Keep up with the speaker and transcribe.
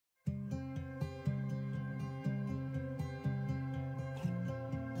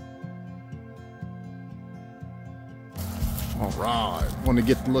All right, want to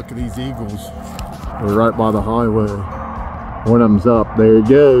get to look at these eagles. We're right by the highway. One of them's up. There he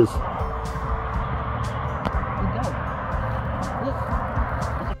goes.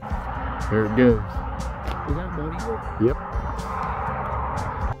 There it goes. Is that a bald eagle? Yep.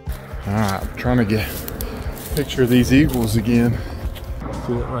 All right, I'm trying to get a picture of these eagles again.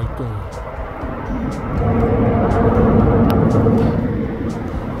 See it right there.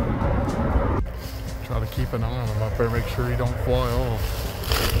 Try to keep an eye on him up there, make sure he don't fly off.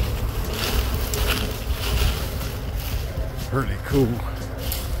 Pretty cool.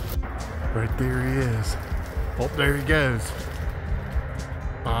 Right there he is. Oh, there he goes.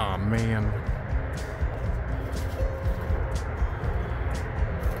 Ah, man.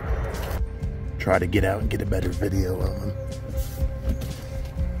 Try to get out and get a better video of him.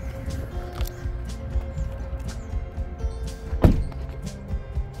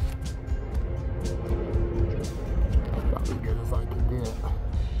 About as good as I can get.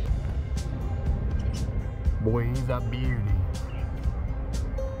 Boy, he's a beauty.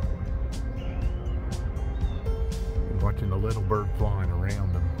 Watching the little bird flying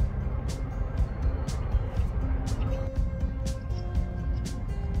around him.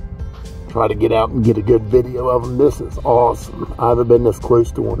 Try to get out and get a good video of him. This is awesome. I haven't been this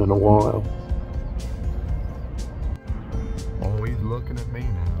close to one in a while. Oh, he's looking at me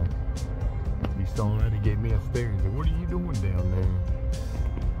now. He saw that, he gave me a stare. He said, "What are you doing down there?"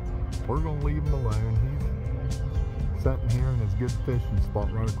 We're gonna leave him alone. He's sitting here in his good fishing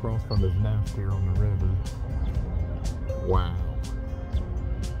spot right across from his nest here on the river. Wow.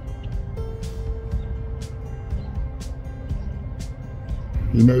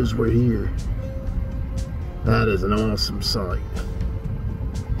 He knows we're here. That is an awesome sight.